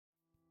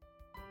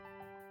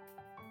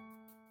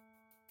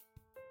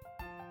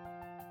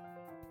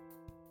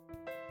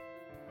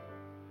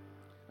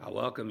I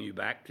welcome you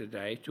back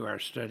today to our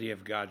study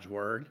of God's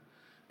Word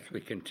as we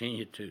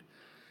continue to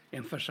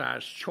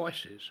emphasize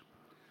choices.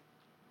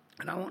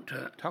 And I want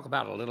to talk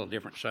about a little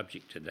different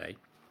subject today.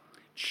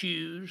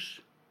 Choose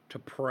to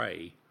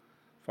pray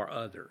for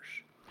others.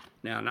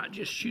 Now, not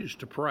just choose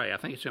to pray. I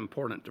think it's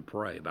important to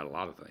pray about a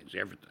lot of things,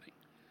 everything.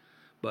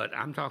 But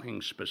I'm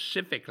talking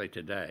specifically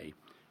today,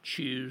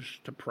 choose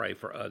to pray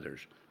for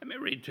others. Let me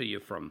read to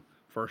you from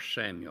 1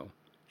 Samuel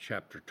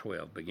chapter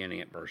 12, beginning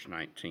at verse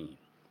 19.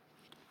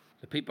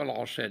 The people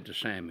all said to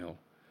Samuel,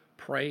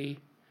 "Pray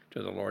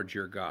to the Lord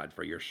your God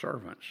for your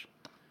servants,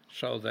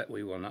 so that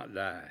we will not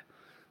die.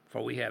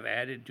 For we have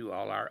added to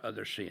all our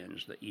other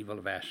sins the evil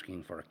of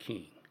asking for a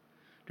king."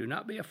 "Do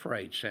not be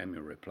afraid,"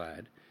 Samuel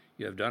replied.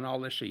 "You have done all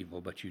this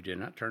evil, but you did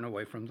not turn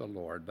away from the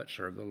Lord, but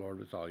serve the Lord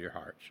with all your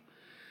hearts.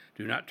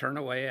 Do not turn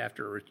away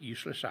after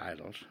useless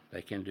idols.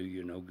 They can do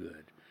you no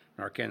good,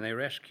 nor can they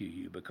rescue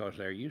you, because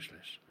they are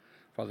useless.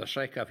 For the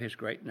sake of his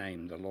great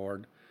name, the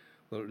Lord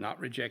will not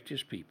reject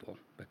his people,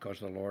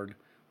 because the Lord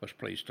was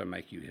pleased to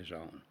make you his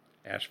own.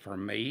 As for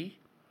me,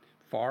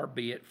 far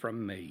be it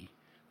from me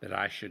that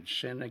I should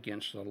sin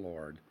against the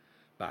Lord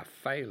by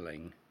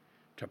failing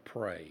to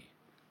pray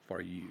for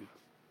you."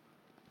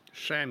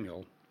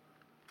 Samuel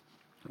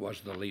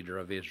was the leader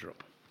of Israel.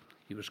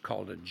 He was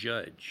called a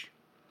judge,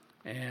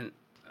 and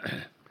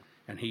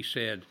he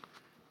said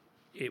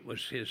it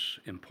was his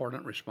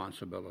important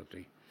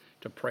responsibility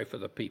to pray for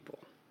the people.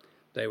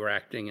 They were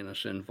acting in a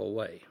sinful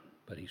way,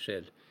 but he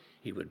said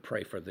he would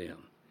pray for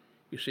them.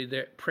 You see,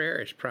 prayer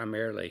is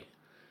primarily,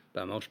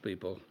 by most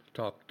people,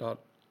 talked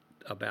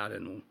about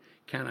in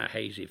kind of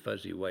hazy,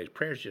 fuzzy ways.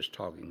 Prayer is just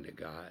talking to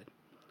God,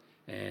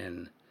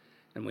 and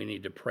we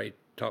need to pray,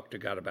 talk to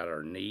God about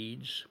our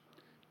needs,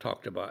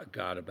 talk to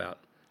God about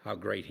how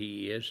great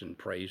He is, and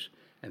praise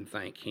and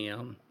thank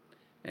Him,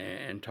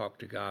 and talk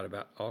to God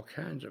about all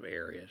kinds of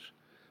areas.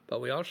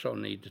 But we also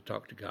need to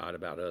talk to God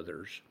about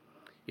others.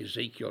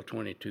 Ezekiel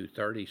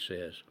 22:30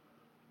 says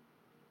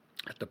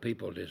that the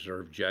people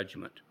deserve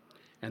judgment,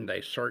 and they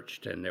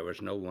searched, and there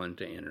was no one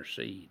to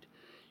intercede.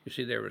 You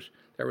see, there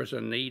was a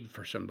need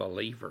for some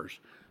believers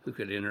who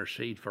could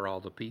intercede for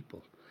all the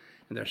people.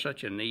 And there's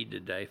such a need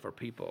today for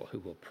people who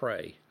will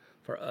pray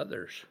for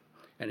others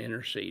and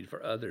intercede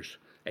for others.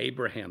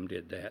 Abraham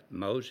did that.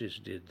 Moses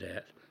did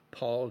that.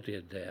 Paul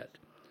did that.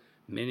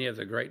 Many of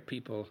the great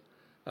people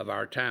of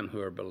our time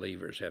who are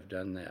believers have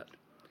done that.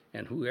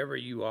 And whoever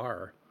you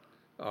are,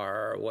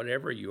 or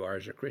whatever you are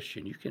as a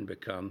Christian, you can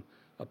become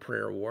a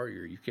prayer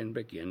warrior. You can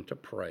begin to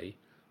pray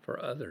for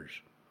others.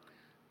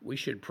 We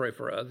should pray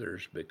for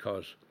others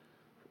because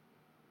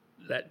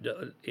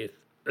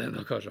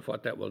of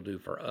what that will do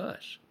for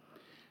us.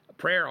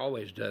 Prayer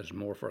always does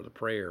more for the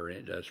prayer than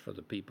it does for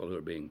the people who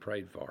are being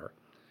prayed for.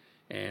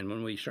 And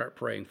when we start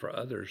praying for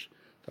others,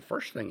 the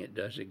first thing it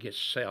does, it gets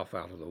self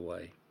out of the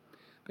way,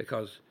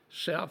 because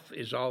self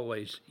is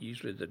always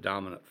usually the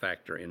dominant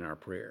factor in our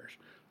prayers.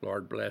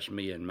 Lord, bless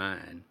me and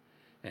mine,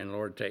 and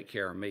Lord, take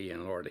care of me,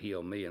 and Lord,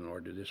 heal me, and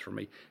Lord, do this for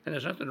me. And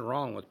there's nothing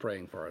wrong with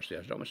praying for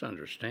ourselves. Don't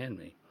misunderstand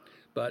me.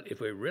 But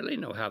if we really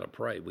know how to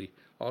pray, we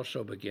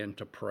also begin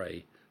to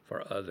pray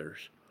for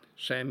others.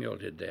 Samuel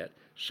did that.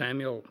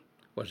 Samuel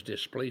was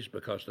displeased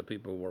because the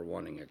people were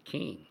wanting a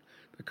king,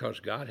 because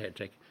God had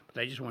taken, but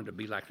they just wanted to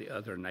be like the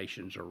other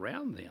nations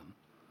around them.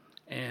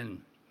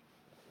 And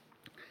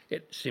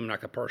it seemed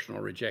like a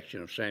personal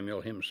rejection of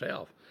Samuel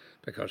himself,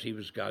 because he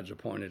was God's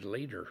appointed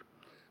leader.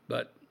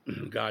 But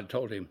God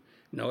told him,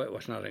 no, it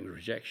was not a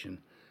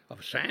rejection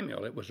of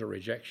Samuel, it was a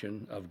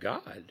rejection of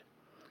God.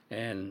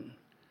 And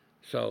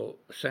so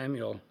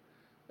Samuel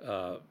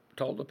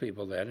told the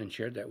people that and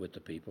shared that with the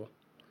people,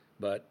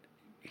 but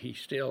he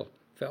still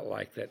felt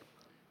like that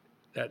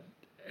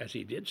as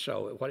he did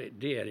so, what it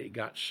did, it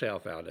got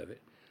self out of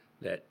it.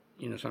 That,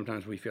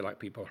 sometimes we feel like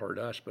people hurt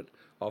us, but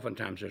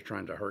oftentimes they're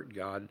trying to hurt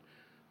God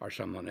or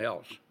someone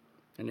else.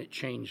 And it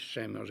changed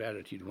Samuel's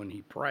attitude when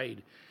he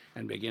prayed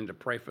and began to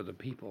pray for the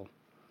people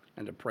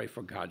and to pray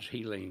for God's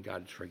healing,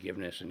 God's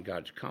forgiveness, and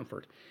God's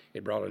comfort.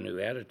 It brought a new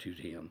attitude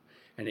to him,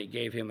 and it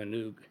gave him a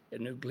new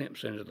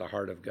glimpse into the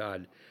heart of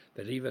God,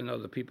 that even though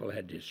the people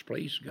had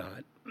displeased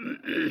God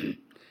and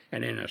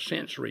in a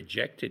sense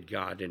rejected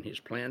God and his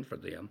plan for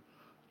them,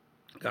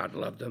 God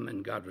loved them,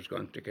 and God was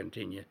going to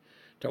continue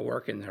to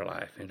work in their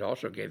life. It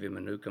also gave him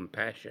a new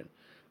compassion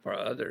for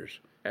others.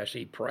 As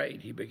he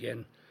prayed, he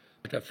began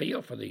to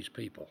feel for these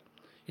people.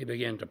 He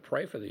began to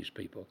pray for these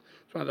people.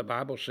 That's why the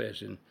Bible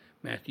says in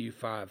Matthew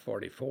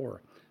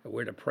 5:44 that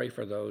we're to pray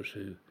for those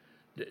who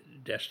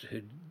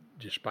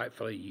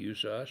despitefully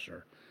use us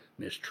or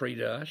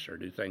mistreat us or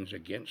do things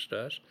against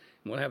us.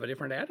 And we'll have a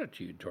different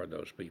attitude toward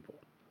those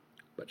people.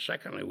 But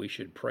secondly, we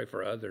should pray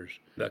for others,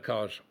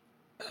 because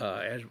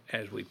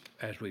as we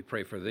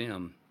pray for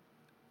them,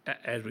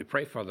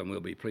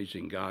 we'll be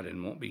pleasing God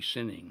and won't be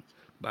sinning.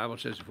 The Bible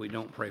says if we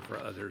don't pray for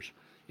others,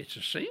 it's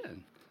a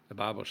sin. The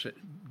Bible said,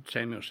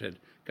 Samuel said,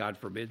 God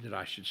forbid that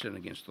I should sin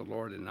against the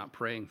Lord in not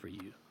praying for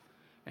you.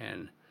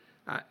 And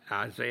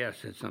Isaiah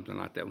said something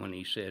like that when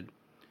he said,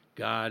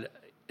 God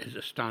is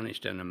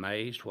astonished and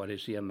amazed. What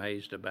is he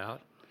amazed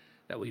about?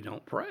 that we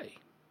don't pray,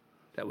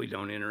 that we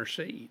don't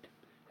intercede.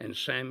 And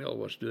Samuel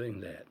was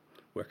doing that.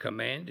 We're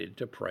commanded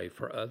to pray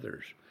for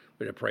others.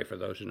 We're to pray for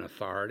those in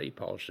authority,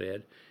 Paul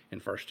said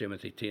in 1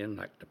 Timothy 10,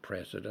 like the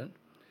president,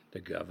 the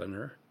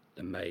governor,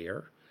 the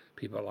mayor,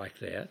 people like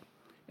that.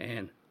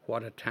 And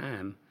what a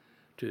time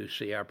to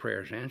see our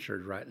prayers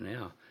answered right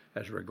now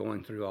as we're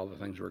going through all the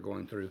things we're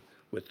going through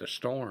with the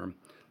storm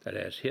that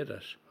has hit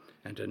us,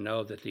 and to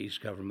know that these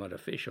government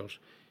officials,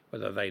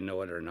 whether they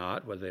know it or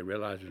not, whether they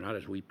realize it or not,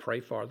 as we pray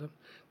for them,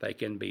 they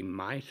can be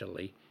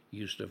mightily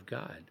used of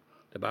God.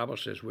 The Bible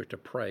says we're to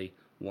pray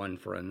one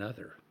for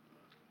another.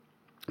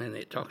 And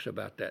it talks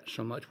about that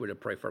so much. We're to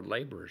pray for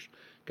laborers.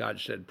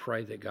 God said,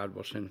 pray that God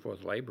will send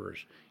forth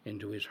laborers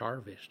into his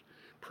harvest.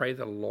 Pray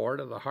the Lord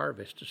of the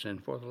harvest to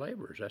send forth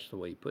laborers. That's the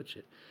way he puts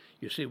it.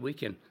 You see, we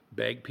can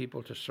beg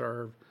people to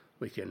serve.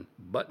 We can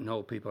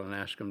buttonhole people and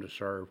ask them to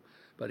serve.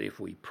 But if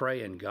we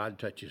pray and God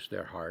touches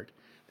their heart,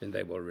 then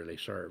they will really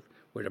serve.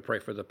 We're to pray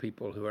for the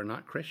people who are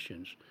not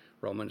Christians.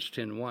 Romans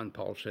 10:1,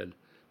 Paul said,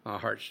 my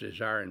heart's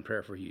desire and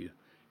prayer for you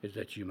is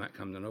that you might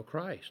come to know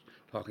Christ.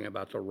 Talking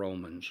about the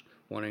Romans,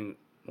 wanting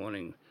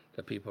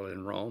the people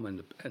in Rome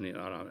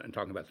and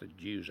talking about the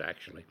Jews,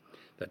 actually,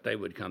 that they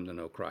would come to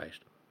know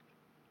Christ.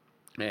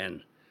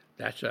 And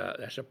that's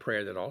a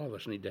prayer that all of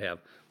us need to have.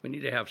 We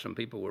need to have some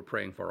people we're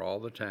praying for all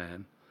the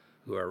time,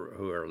 who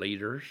are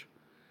leaders,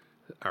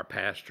 our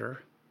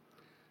pastor,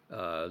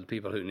 the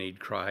people who need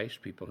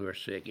Christ, people who are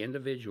sick,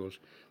 individuals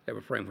that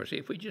we're praying for. See,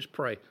 if we just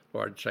pray,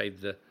 Lord,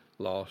 save the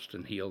lost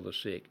and heal the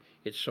sick,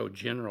 it's so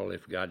general.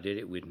 If God did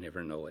it, we'd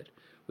never know it.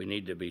 We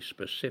need to be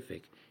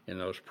specific in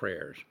those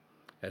prayers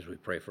as we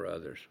pray for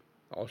others.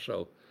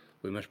 Also,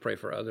 we must pray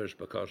for others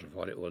because of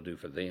what it will do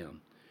for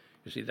them.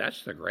 You see,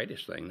 that's the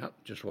greatest thing, not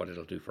just what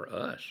it'll do for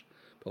us,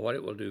 but what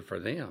it will do for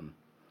them.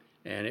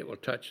 And it will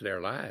touch their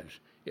lives.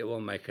 It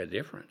will make a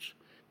difference.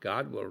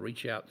 God will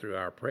reach out through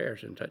our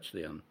prayers and touch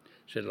them.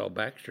 Sidlow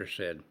Baxter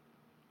said,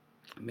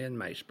 men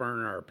may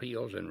spurn our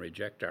appeals and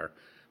reject our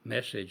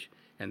message,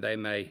 and they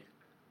may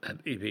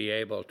be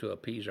able to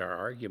appease our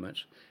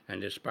arguments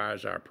and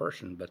despise our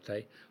person, but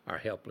they are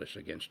helpless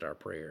against our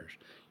prayers.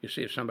 You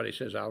see, if somebody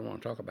says, I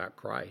want to talk about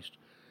Christ,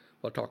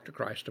 well, talk to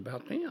Christ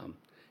about them.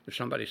 If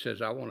somebody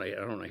says, I don't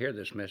want to hear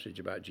this message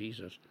about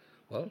Jesus,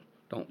 well,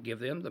 don't give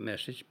them the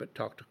message, but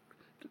talk to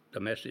the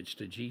message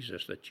to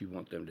Jesus that you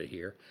want them to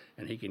hear,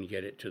 and he can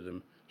get it to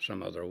them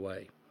some other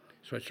way.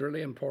 So it's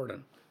really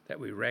important that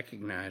we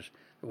recognize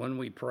that when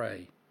we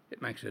pray,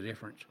 it makes a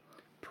difference.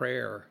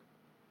 Prayer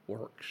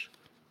works.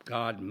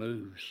 God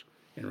moves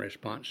in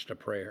response to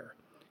prayer.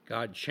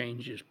 God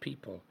changes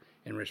people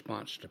in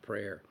response to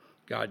prayer.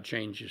 God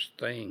changes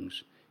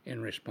things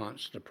in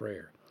response to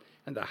prayer.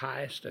 And the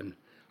highest and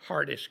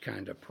hardest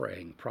kind of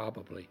praying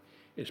probably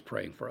is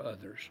praying for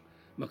others,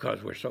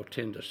 because we're so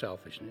tend to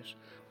selfishness.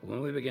 But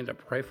when we begin to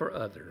pray for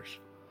others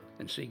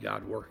and see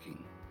God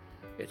working,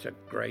 it's a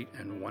great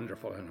and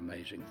wonderful and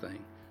amazing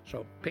thing.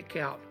 So pick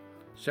out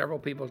several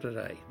people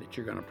today that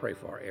you're going to pray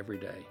for every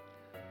day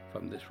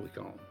from this week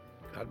on.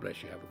 God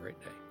bless you. Have a great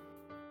day.